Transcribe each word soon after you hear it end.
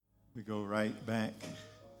We go right back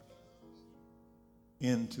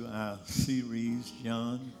into our series,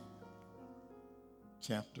 John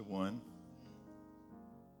chapter 1.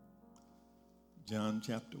 John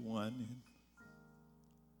chapter 1. And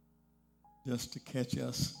just to catch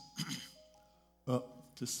us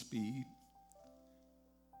up to speed,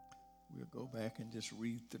 we'll go back and just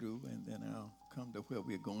read through, and then I'll come to where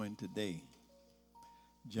we're going today.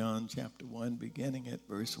 John chapter 1, beginning at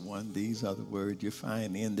verse 1, these are the words you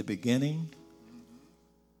find. In the beginning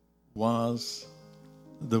was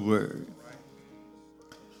the Word,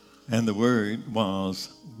 and the Word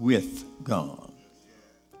was with God,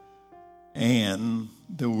 and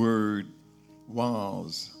the Word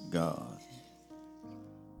was God.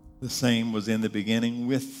 The same was in the beginning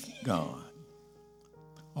with God.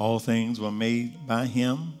 All things were made by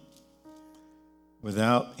Him.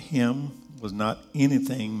 Without Him was not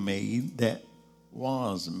anything made that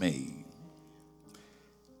was made.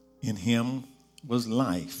 In Him was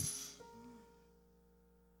life,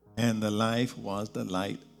 and the life was the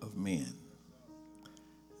light of men.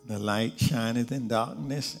 The light shineth in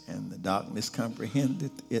darkness, and the darkness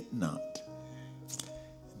comprehendeth it not.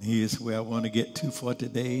 And here's where I want to get to for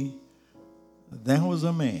today. There was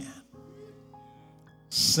a man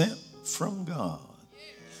sent from God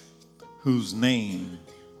whose name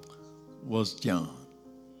was John.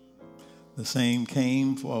 The same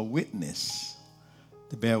came for a witness,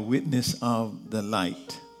 to bear witness of the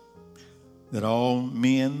light, that all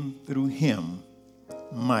men through him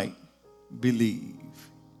might believe.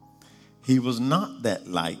 He was not that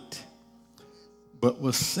light, but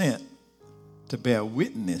was sent to bear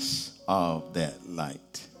witness of that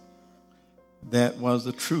light. That was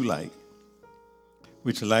the true light,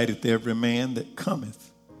 which lighteth every man that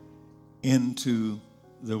cometh into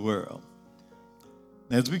the world.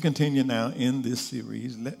 As we continue now in this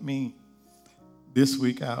series, this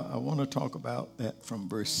week I want to talk about that from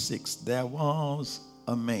verse 6. There was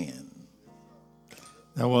a man.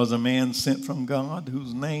 There was a man sent from God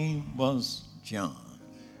whose name was John.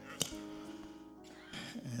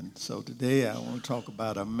 And so today I want to talk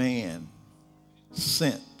about a man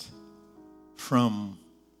sent from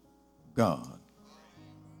God.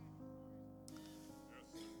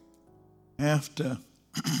 After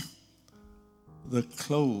the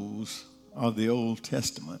close of the Old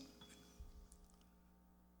Testament,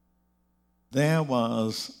 there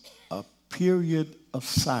was a period of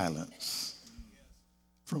silence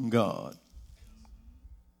from God.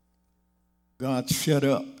 God shut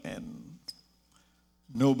up, and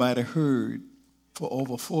nobody heard for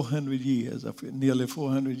over 400 years. For nearly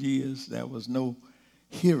 400 years, there was no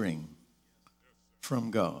hearing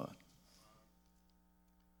from God.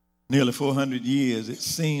 Nearly 400 years, it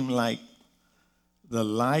seemed like the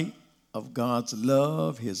light of God's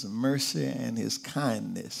love, His mercy, and His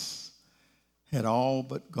kindness had all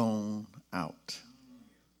but gone out.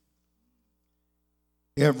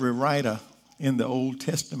 Every writer in the Old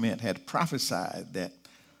Testament had prophesied that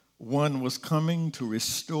one was coming to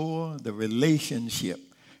restore the relationship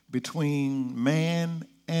between man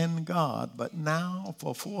and God. But now,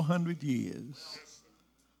 for 400 years,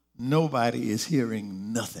 nobody is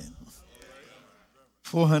hearing nothing.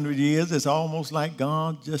 400 years, it's almost like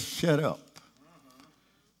God just shut up.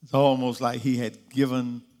 It's almost like He had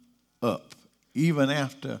given up, even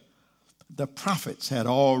after the prophets had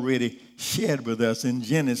already shared with us in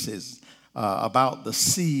Genesis about the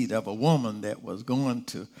seed of a woman that was going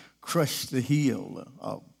to crush the heel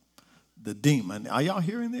of the demon. Are y'all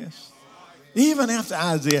hearing this? Even after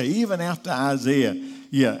Isaiah,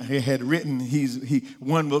 yeah, he had written,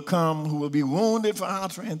 one will come who will be wounded for our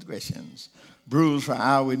transgressions, bruised for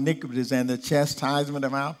our iniquities, and the chastisement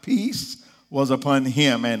of our peace was upon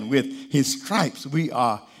Him, and with His stripes we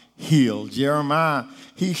are healed. Jeremiah,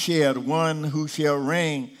 he shared one who shall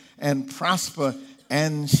reign and prosper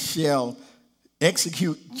and shall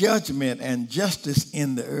execute judgment and justice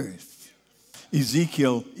in the earth.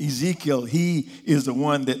 Ezekiel, he is the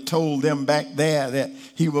one that told them back there that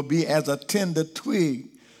he will be as a tender twig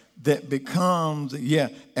that becomes,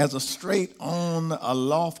 as a straight on a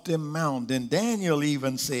lofty mountain. Daniel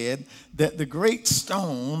even said that the great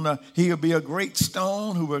stone, he'll be a great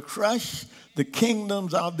stone who will crush the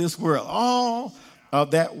kingdoms of this world. All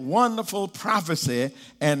of that wonderful prophecy,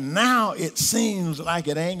 and now it seems like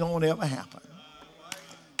it ain't going to ever happen.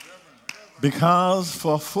 Because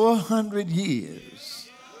for 400 years,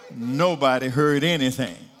 nobody heard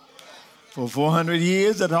anything. For 400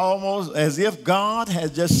 years, it's almost as if God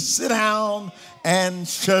has just sit down and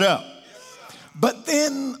shut up. But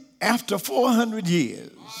then, after 400 years,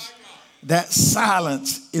 that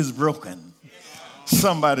silence is broken.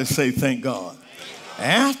 Somebody say, thank God.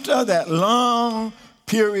 After that long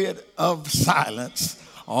period of silence,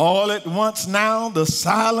 all at once now the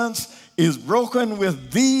silence is broken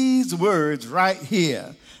with these words right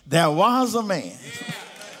here. There was a man.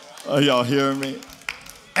 Are y'all hearing me?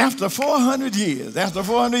 After 400 years,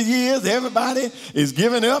 everybody is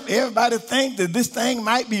giving up. Everybody thinks that this thing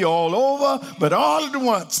might be all over, but all at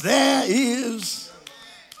once there is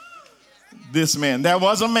this man. There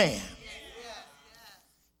was a man.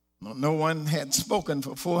 No one had spoken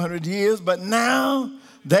for 400 years, but now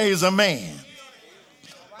there is a man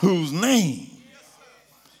whose name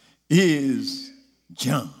is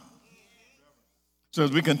John. So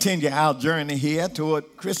as we continue our journey here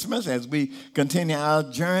toward Christmas, as we continue our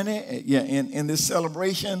journey in this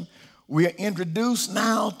celebration, we are introduced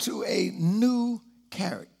now to a new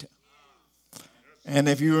character. And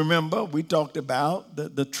if you remember, we talked about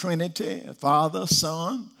the Trinity, Father,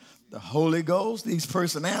 Son, the Holy Ghost, these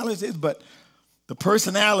personalities, but the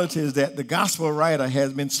personalities that the gospel writer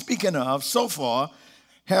has been speaking of so far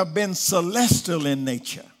have been celestial in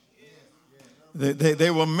nature. They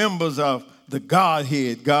were members of the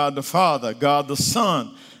Godhead, God the Father, God the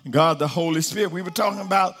Son, God the Holy Spirit. We were talking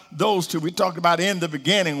about those two. We talked about in the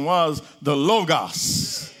beginning was the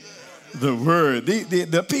Logos, the Word.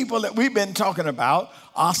 The people that we've been talking about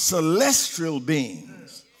are celestial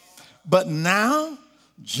beings. But now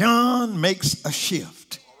John makes a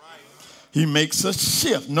shift. He makes a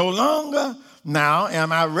shift. No longer now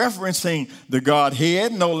am I referencing the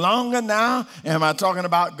Godhead. No longer now am I talking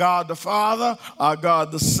about God the Father or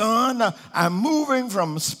God the Son. I'm moving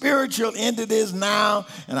from spiritual entities now,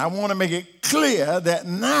 and I want to make it clear that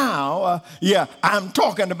now, I'm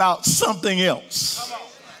talking about something else.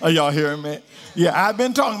 Are y'all hearing me? Yeah, I've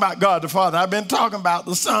been talking about God the Father. I've been talking about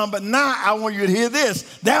the Son, but now I want you to hear this.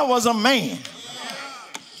 There was a man.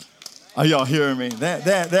 Are y'all hearing me?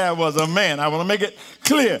 There was a man. I want to make it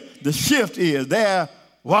clear. The shift is there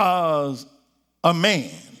was a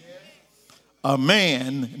man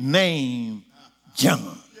named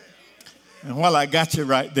John. And while I got you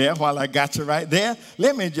right there,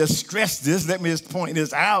 let me just stress this. Let me just point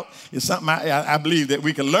this out. It's something I believe that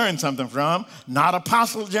we can learn something from. Not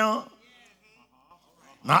Apostle John,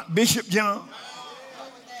 not Bishop John,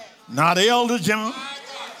 not Elder John,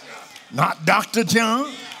 not Dr.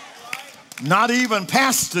 John, not even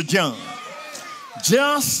Pastor John,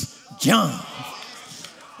 just John.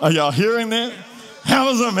 Are y'all hearing that? That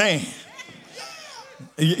was a man,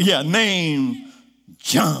 named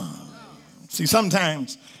John. See,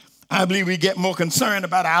 sometimes I believe we get more concerned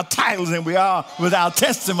about our titles than we are with our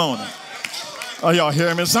testimony. Are y'all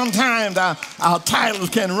hearing me? Sometimes our titles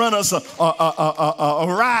can run us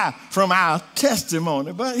awry from our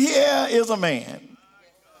testimony. But here is a man.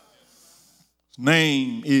 His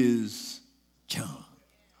name is John.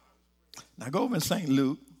 Now go over in St.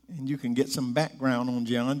 Luke, and you can get some background on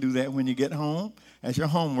John. Do that when you get home. That's your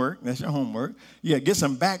homework. Yeah, get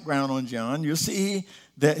some background on John. You'll see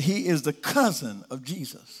that he is the cousin of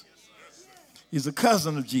Jesus. He's the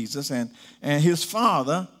cousin of Jesus, and his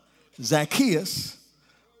father, Zacchaeus,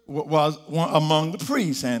 was one among the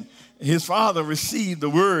priests, and his father received the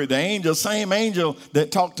word. The same angel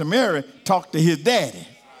that talked to Mary, talked to his daddy.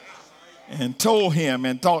 And talked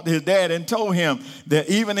to his dad and told him that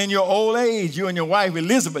even in your old age, you and your wife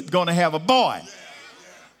Elizabeth are going to have a boy.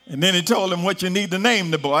 And then he told him what you need to name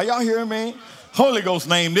the boy. Y'all hear me? Holy Ghost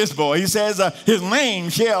named this boy. He says his name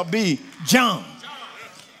shall be John.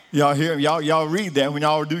 Y'all hear him? Y'all read that. When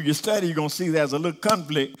y'all do your study, you're going to see there's a little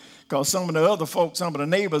conflict because some of the other folks, some of the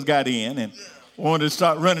neighbors got in and wanted to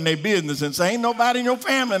start running their business and say, ain't nobody in your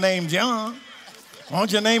family named John. Why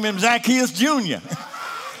don't you name him Zacchaeus Jr.?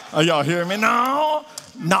 Are y'all hearing me? No.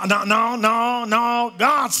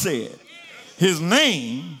 God said his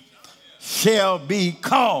name shall be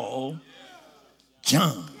called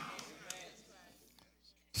John.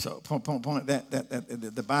 So point that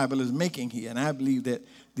the Bible is making here, and I believe that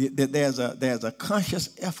there's a conscious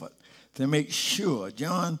effort to make sure,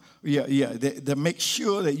 John, to make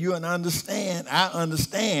sure that you understand, I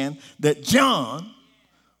understand that John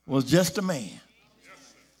was just a man.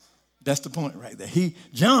 That's the point right there.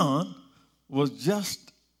 John was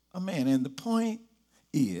just a man. And the point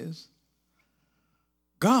is,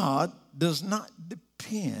 God does not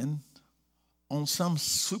depend on some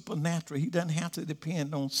supernatural. He doesn't have to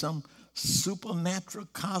depend on some supernatural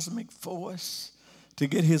cosmic force to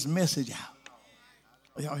get his message out.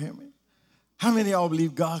 Y'all hear me? How many of y'all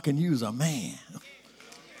believe God can use a man?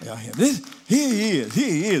 Y'all hear this? Here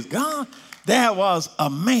he is. God, there was a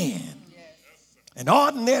man. An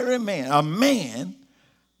ordinary man, a man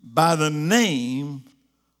by the name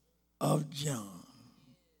of John.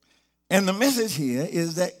 And the message here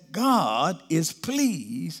is that God is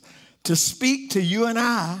pleased to speak to you and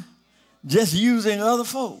I just using other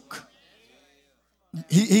folk.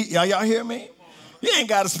 Y'all hear me? He ain't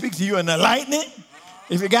got to speak to you in the lightning.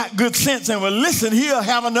 If you got good sense and will listen, he'll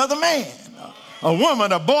have another man, a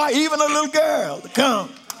woman, a boy, even a little girl to come.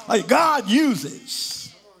 Like God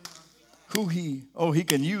uses he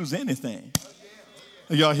can use anything.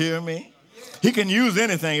 Y'all hear me? He can use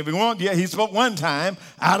anything. If he wants, he spoke one time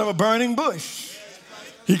out of a burning bush.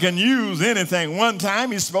 He can use anything. One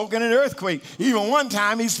time he spoke in an earthquake. Even one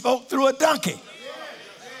time he spoke through a donkey.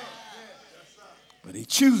 But he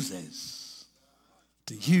chooses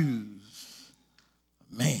to use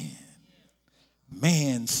man.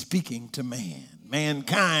 Man speaking to man.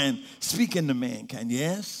 Mankind speaking to mankind.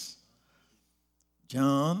 Yes,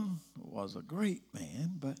 John was a great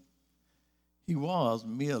man, but he was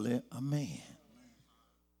merely a man.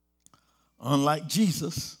 Unlike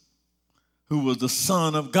Jesus, who was the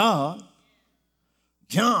Son of God,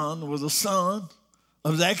 John was a son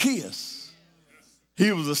of Zacchaeus.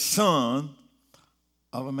 He was a son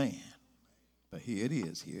of a man. But here it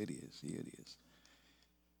is.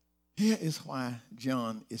 Here is why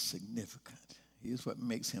John is significant. Here's what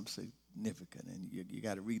makes him significant. And you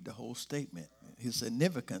got to read the whole statement. His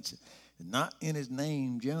significance is not in his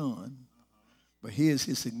name, John, but here's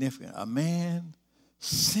his significance. A man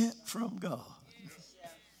sent from God.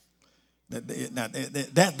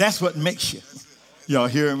 That's what makes you. Y'all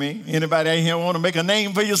hear me? Anybody out here want to make a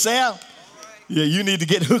name for yourself? Yeah, you need to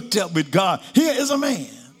get hooked up with God. Here is a man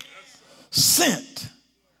sent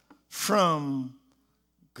from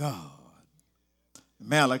God.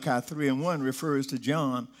 Malachi 3:1 refers to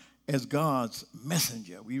John as God's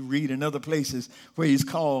messenger. We read in other places where he's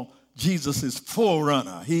called Jesus'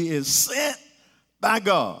 forerunner. He is sent by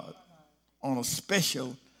God on a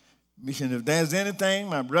special mission. If there's anything,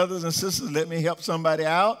 my brothers and sisters, let me help somebody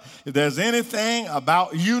out. If there's anything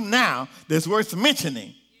about you now that's worth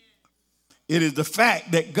mentioning, it is the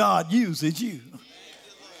fact that God uses you.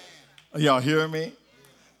 Are y'all hearing me?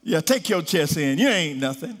 Yeah, take your chest in. You ain't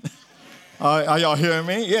nothing. Are y'all hearing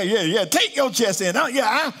me? Yeah. Take your chest in.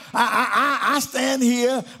 I stand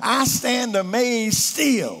here. I stand amazed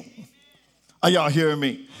still. Are y'all hearing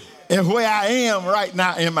me? And where I am right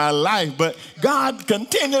now in my life. But God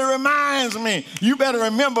continually reminds me, you better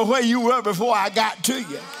remember where you were before I got to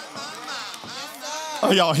you.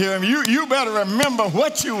 Are y'all hearing me? You better remember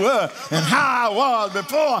what you were and how I was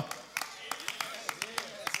before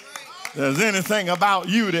there's anything about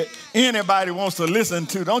you that anybody wants to listen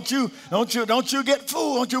to. Don't you get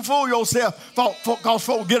fooled. Don't you fool yourself because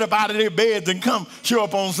folks get up out of their beds and come show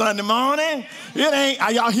up on Sunday morning. It ain't,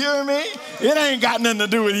 are y'all hearing me? It ain't got nothing to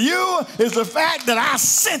do with you. It's the fact that I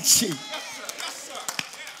sent you.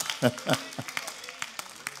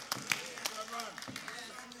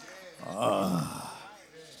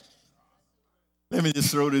 Let me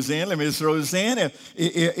just throw this in.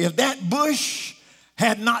 If that bush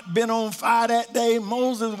had not been on fire that day,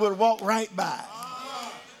 Moses would walk right by.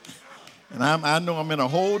 And I know I'm in a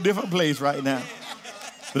whole different place right now.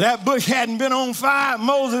 But that bush hadn't been on fire,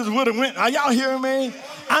 Moses would have went. Are y'all hearing me?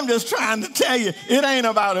 I'm just trying to tell you, it ain't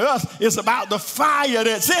about us. It's about the fire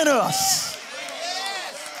that's in us.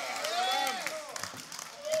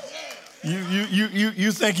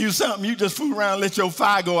 You think you something, you just fool around and let your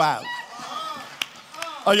fire go out.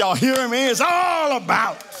 Are y'all hearing me? It's all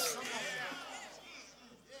about.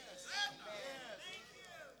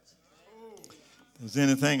 If there's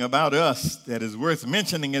anything about us that is worth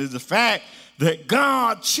mentioning, it is the fact that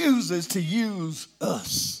God chooses to use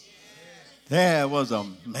us. There was a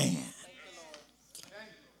man.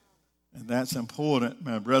 And that's important,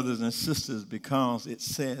 my brothers and sisters, because it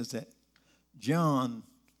says that John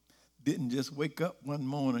didn't just wake up one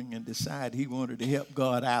morning and decide he wanted to help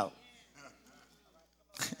God out.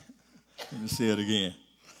 Let me say it again.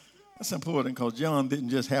 That's important because John didn't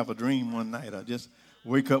just have a dream one night or just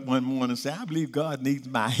wake up one morning and say, I believe God needs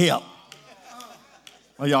my help.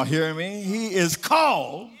 Are y'all hearing me? He is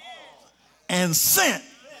called and sent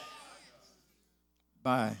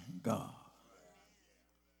by God.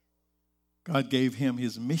 God gave him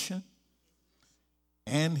his mission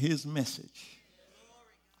and his message.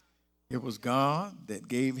 It was God that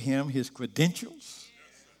gave him his credentials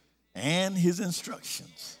and his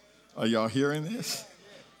instructions. Are y'all hearing this?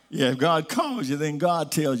 Yeah, if God calls you, then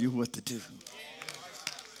God tells you what to do.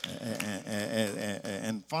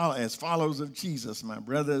 And as followers of Jesus, my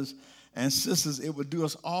brothers and sisters, it would do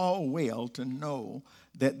us all well to know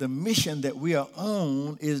that the mission that we are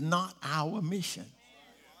on is not our mission.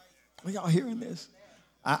 Are y'all hearing this?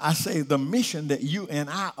 I say the mission that you and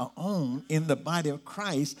I are on in the body of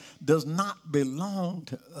Christ does not belong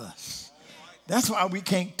to us. That's why we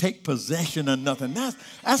can't take possession of nothing.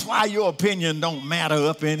 That's why your opinion don't matter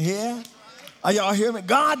up in here. Are y'all hearing me?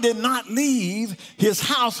 God did not leave his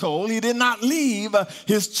household. He did not leave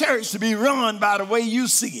his church to be run by the way you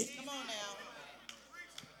see it.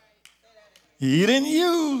 He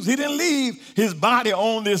didn't leave his body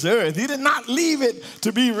on this earth. He did not leave it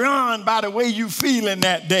to be run by the way you feel in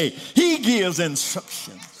that day. He gives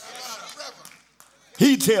instructions.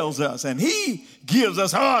 He tells us and he gives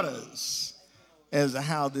us orders as to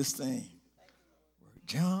how this thing works.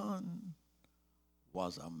 John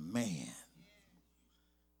was a man.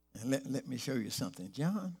 And let me show you something.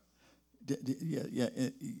 John,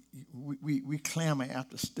 we clamor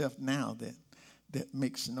after stuff now that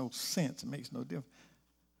makes no sense, makes no difference.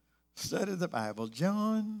 Study the Bible.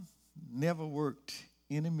 John never worked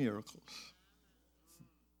any miracles.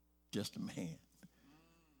 Just a man.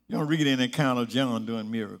 You don't read any account of John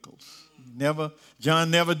doing miracles.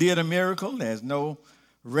 John never did a miracle. There's no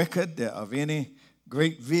record of any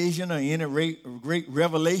great vision or any great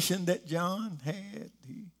revelation that John had.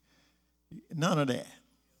 None of that.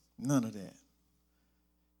 None of that.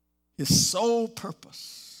 His sole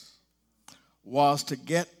purpose was to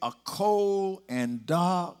get a cold and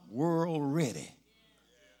dark world ready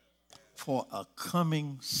for a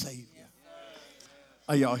coming Savior.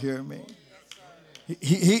 Are y'all hearing me?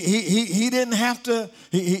 He didn't have to.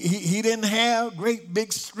 He didn't have great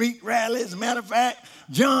big street rallies. As a matter of fact,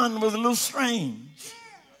 John was a little strange.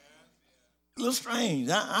 A little strange.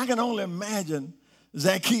 I can only imagine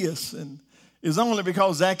Zacchaeus, and it's only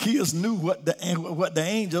because Zacchaeus knew what the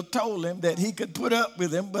angel told him that he could put up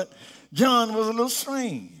with him. But John was a little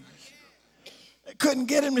strange. They couldn't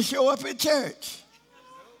get him to show up at church.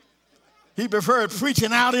 He preferred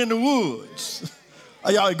preaching out in the woods.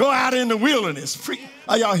 Y'all go out in the wilderness.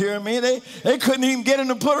 Are y'all hearing me? They couldn't even get him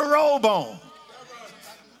to put a robe on.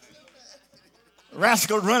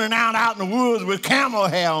 Rascal running out in the woods with camel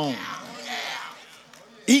hair on.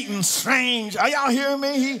 Eating strange. Are y'all hearing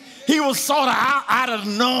me? He was sort of out of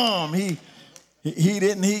the norm. He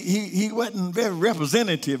wasn't very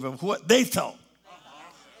representative of what they thought.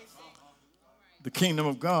 The kingdom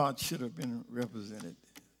of God should have been represented.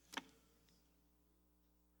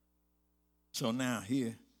 So now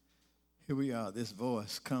here we are. This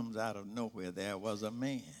voice comes out of nowhere. There was a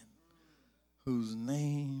man whose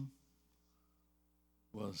name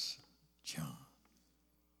was John.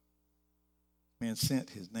 Man sent,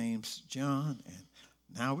 his name's John, and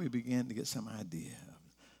now we begin to get some idea of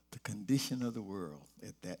the condition of the world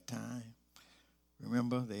at that time.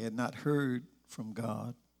 Remember, they had not heard from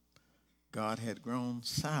God. God had grown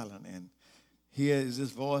silent, and here is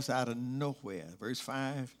this voice out of nowhere. Verse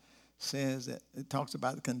 5 says that it talks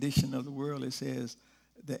about the condition of the world. It says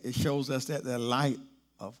that it shows us that the light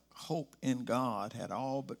of hope in God had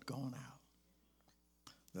all but gone out.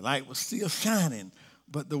 The light was still shining,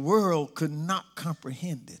 but the world could not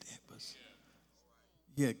comprehend it.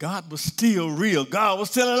 God was still real. God was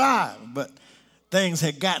still alive, but things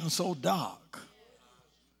had gotten so dark.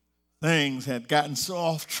 Things had gotten so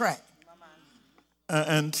off track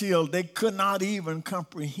until they could not even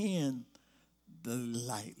comprehend the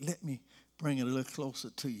light. Let me bring it a little closer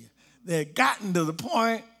to you. They had gotten to the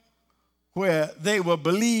point where they would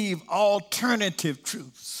believe alternative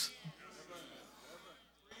truths.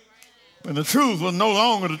 When the truth was no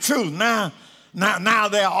longer the truth, now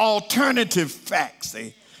they're alternative facts.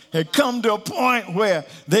 They had come to a point where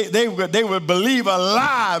they would believe a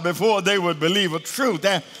lie before they would believe a truth.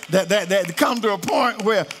 That come to a point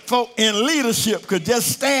where folk in leadership could just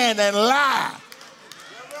stand and lie.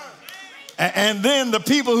 And then the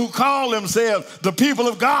people who call themselves the people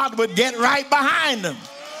of God would get right behind them.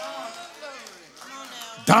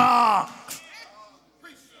 Dark,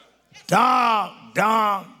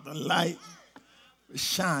 the light was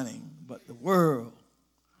shining, but the world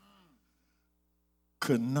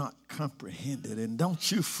could not comprehend it. And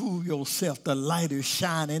don't you fool yourself, the light is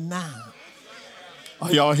shining now.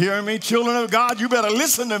 Are y'all hearing me? Children of God, you better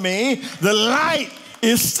listen to me. The light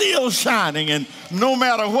is still shining, and no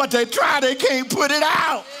matter what they try, they can't put it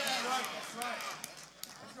out.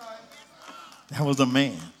 That was a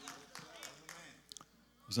man.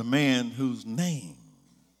 It was a man whose name,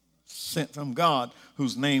 sent from God,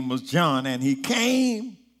 whose name was John, and he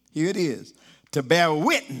came, here it is, to bear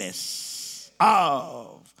witness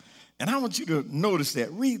of. And I want you to notice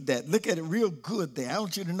that. Read that. Look at it real good there. I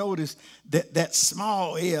want you to notice that that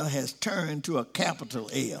small L has turned to a capital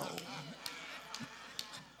L.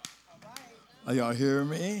 Are y'all hearing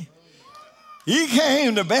me? He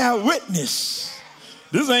came to bear witness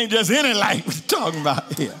This ain't just any light we're talking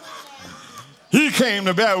about here. He came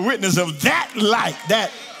to bear witness of that light,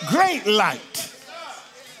 that great light.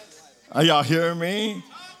 Are y'all hearing me?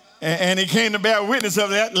 And he came to bear witness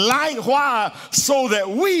of that light. Why? So that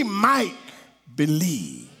we might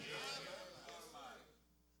believe.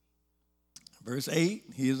 Verse 8,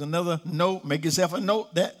 here's another note. Make yourself a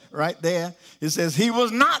note that right there. It says, he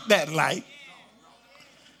was not that light,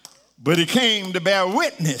 but he came to bear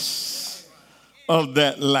witness of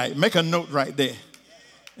that light. Make a note right there.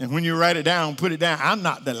 And when you write it down, put it down. I'm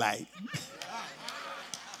not the light.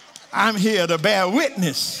 I'm here to bear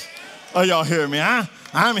witness. Oh, y'all hear me?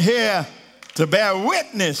 I'm here to bear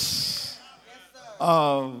witness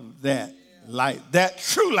of that light, that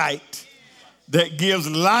true light that gives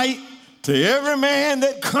light to every man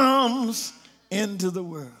that comes into the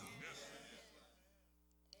world.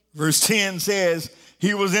 Verse 10 says,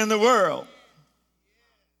 he was in the world,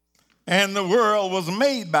 and the world was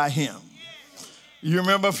made by him. You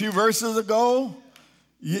remember a few verses ago?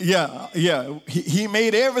 Yeah. He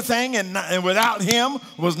made everything, and without him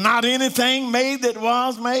was not anything made that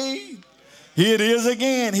was made. Here it is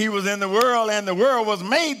again. He was in the world, and the world was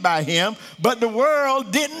made by him, but the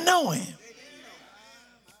world didn't know him.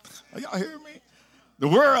 Are y'all hearing me? The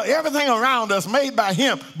world, everything around us made by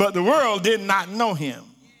him, but the world did not know him.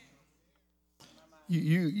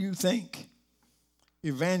 You think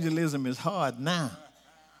evangelism is hard now.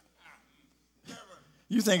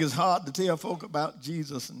 You think it's hard to tell folk about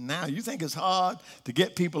Jesus now. You think it's hard to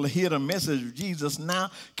get people to hear the message of Jesus now.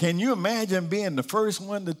 Can you imagine being the first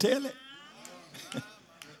one to tell it?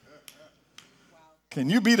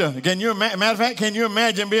 Matter of fact, can you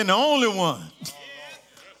imagine being the only one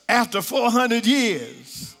after 400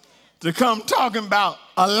 years to come talking about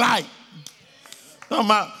a light?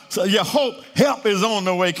 So your help is on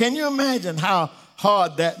the way. Can you imagine how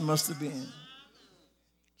hard that must have been?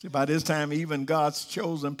 See, by this time, even God's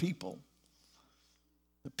chosen people,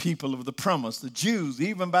 the people of the promise, the Jews,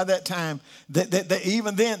 even by that time,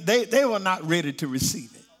 they were not ready to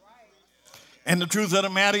receive it. And the truth of the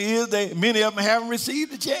matter is, many of them haven't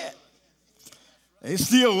received it yet. They're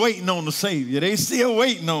still waiting on the Savior. They're still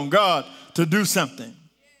waiting on God to do something.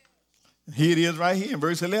 Here it is right here in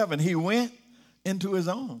verse 11. He went into his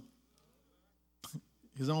own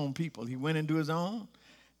people. He went into his own,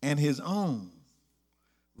 and his own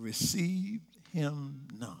received him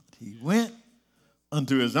not. He went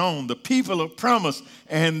unto his own, the people of promise,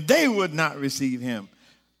 and they would not receive him.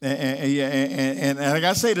 And like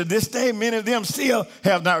I say, to this day, many of them still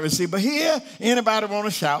have not received. But here, anybody want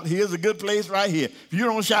to shout? Here's a good place right here. If you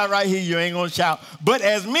don't shout right here, you ain't going to shout. But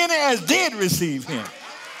as many as did receive him.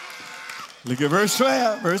 Look at verse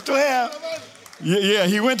 12. Verse 12. Yeah,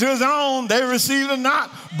 he went to his own. They received him not.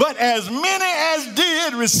 But as many as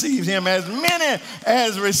did receive him, as many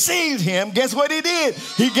as received him, guess what he did?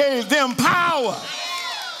 He gave them power.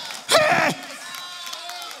 Hey!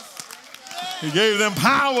 He gave them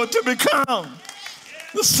power to become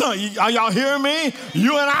the son. Are y'all hearing me?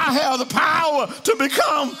 You and I have the power to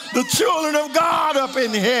become the children of God up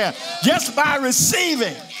in here just by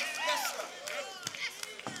receiving.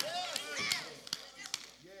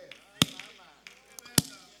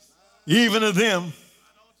 Even of them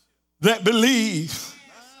that believe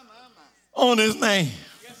on his name.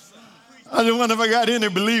 I just wonder if I got any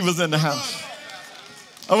believers in the house.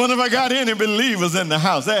 I wonder if I got any believers in the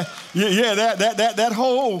house. That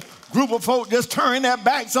whole group of folk just turned their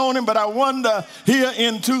backs on him, but I wonder here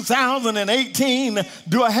in 2018,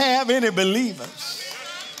 do I have any believers?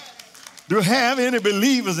 Do I have any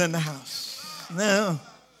believers in the house? Now,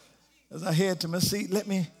 as I head to my seat, let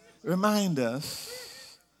me remind us,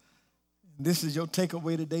 this is your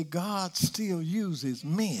takeaway today, God still uses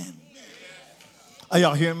men. Are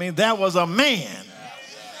y'all hearing me? That was a man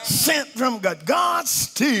sent from God. God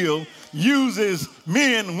still uses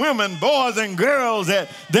men, women, boys, and girls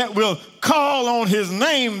that will call on his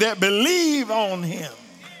name, that believe on him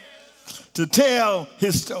to tell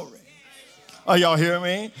his story. Are y'all hearing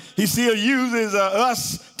me? He still uses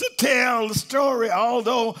us to tell the story,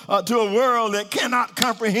 although to a world that cannot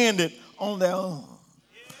comprehend it on their own.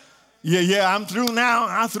 I'm through now.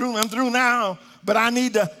 I'm through now. But I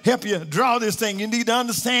need to help you draw this thing. You need to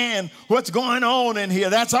understand what's going on in here.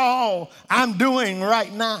 That's all I'm doing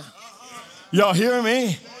right now. Y'all hear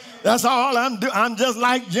me? That's all I'm doing. I'm just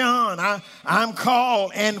like John. I'm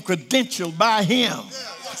called and credentialed by him.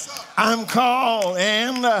 I'm called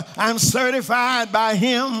and I'm certified by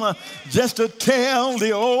him just to tell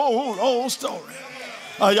the old story.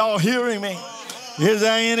 Are y'all hearing me? Is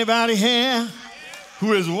there anybody here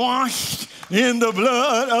who is washed in the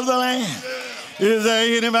blood of the Lamb? Is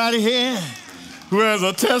there anybody here who has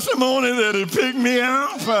a testimony that he picked me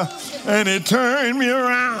up and he turned me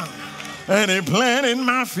around and he planted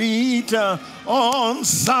my feet on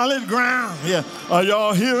solid ground. Yeah, are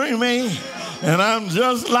y'all hearing me? And I'm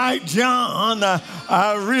just like John.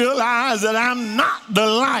 I realize that I'm not the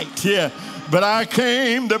light here, but I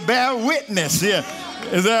came to bear witness here.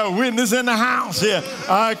 Is there a witness in the house here?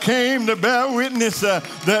 I came to bear witness that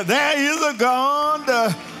there is a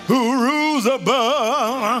God who rules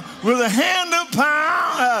above with a hand of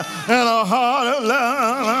power and a heart of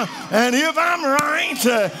love. And if I'm right,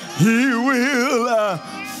 he will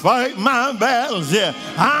fight my battles. Yeah,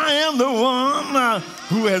 I am the one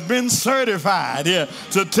who has been certified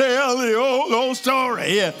to tell the old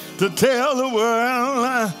story, to tell the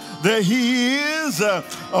world that he is a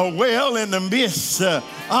well in the midst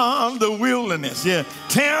of the wilderness. Yeah,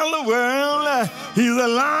 tell the world he's a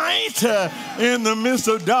light in the midst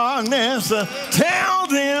of darkness. Tell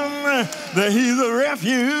them that he's a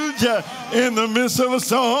refuge in the midst of a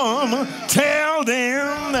storm. Tell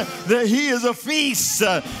them that he is a feast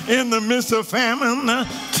in the midst of famine.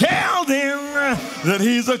 Tell them that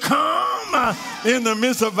he's a calm in the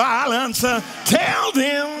midst of violence. Tell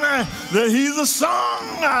them that he's a song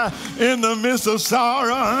in the midst of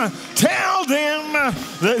sorrow. Tell them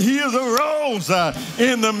that he is a rose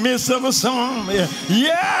in the midst of a storm.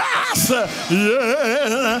 Yes,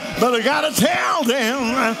 yeah, but I gotta tell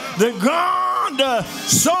them that God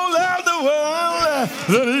so loved the world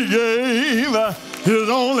that he gave his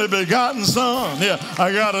only begotten son. Yeah,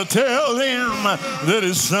 I gotta tell them that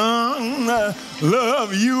his son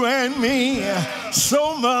loved you and me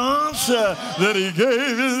so much that he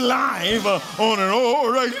gave his life on an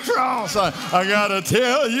old rugged cross. I gotta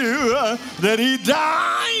tell you that he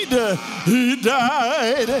died.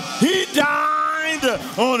 He died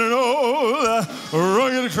on an old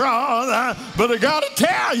rugged cross. But I gotta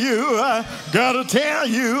tell you,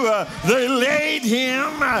 they laid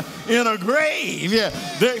him in a grave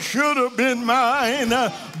that should have been mine,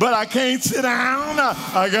 but I can't sit down.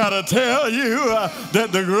 I gotta tell you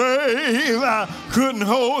that the grave couldn't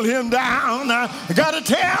hold him down. I gotta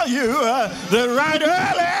tell you that right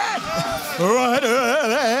early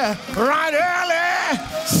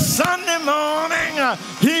Sunday morning,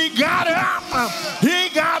 he got up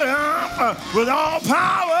with all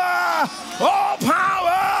power,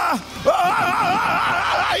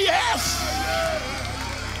 yes.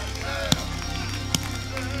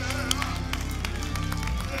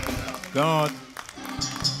 God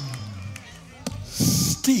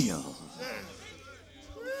still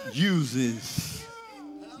uses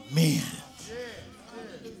men.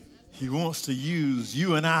 He wants to use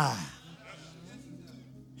you and I.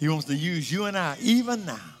 He wants to use you and I, even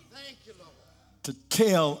now, to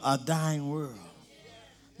tell a dying world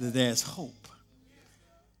that there's hope.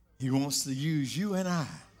 He wants to use you and I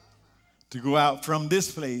to go out from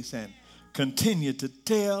this place and continue to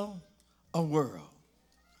tell a world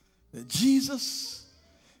that Jesus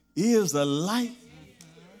is the light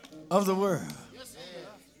of the world. Yes,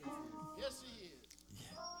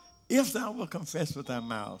 he is. If thou wilt confess with thy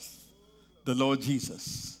mouth the Lord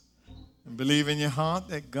Jesus and believe in your heart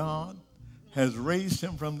that God has raised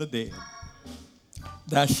him from the dead,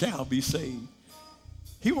 thou shalt be saved.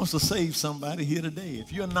 He wants to save somebody here today.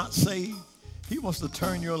 If you're not saved, he wants to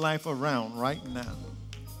turn your life around right now.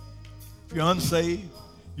 If you're unsaved,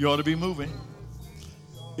 you ought to be moving.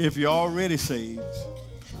 If you're already saved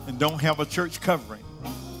and don't have a church covering,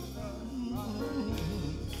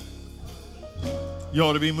 you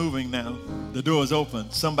ought to be moving now. The door is open.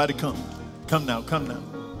 Somebody come. Come now, come now.